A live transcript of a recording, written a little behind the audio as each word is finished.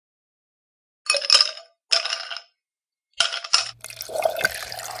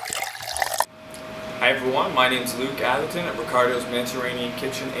everyone, my name is Luke Atherton at RICARDO'S Mediterranean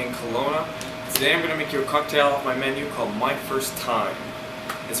Kitchen in Kelowna. Today I'm going to make you a cocktail off my menu called My First Thyme.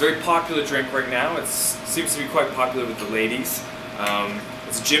 It's a very popular drink right now. It seems to be quite popular with the ladies.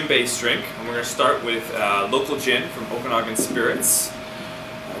 It's a gin-based drink, and we're going to start with local gin from Okanagan Spirits,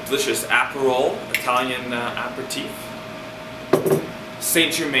 delicious Aperol, Italian aperitif.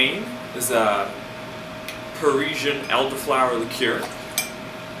 Saint Germain is a Parisian elderflower liqueur.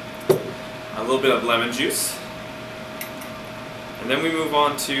 A little bit of lemon juice. And then we move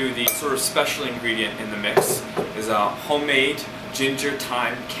on to the sort of special ingredient in the mix is a homemade ginger,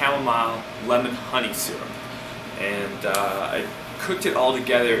 thyme, chamomile, lemon honey syrup. And I cooked it all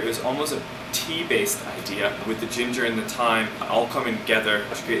together. It was almost a tea-based idea with the ginger and the thyme all coming together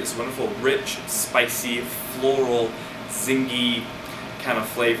to create this wonderful, rich, spicy, floral, zingy kind of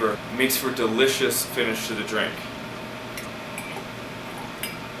flavor. It makes for a delicious finish to the drink.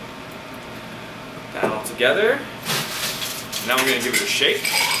 That all together. Now we're going to give it a shake.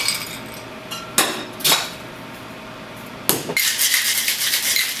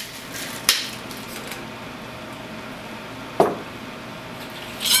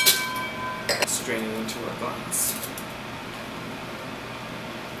 Strain it into our glass.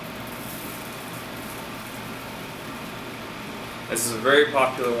 This is a very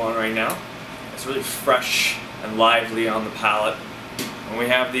popular one right now. It's really fresh and lively on the palate. And we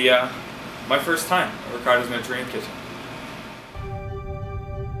have the My First Thyme at RICARDO'S Mediterranean Kitchen.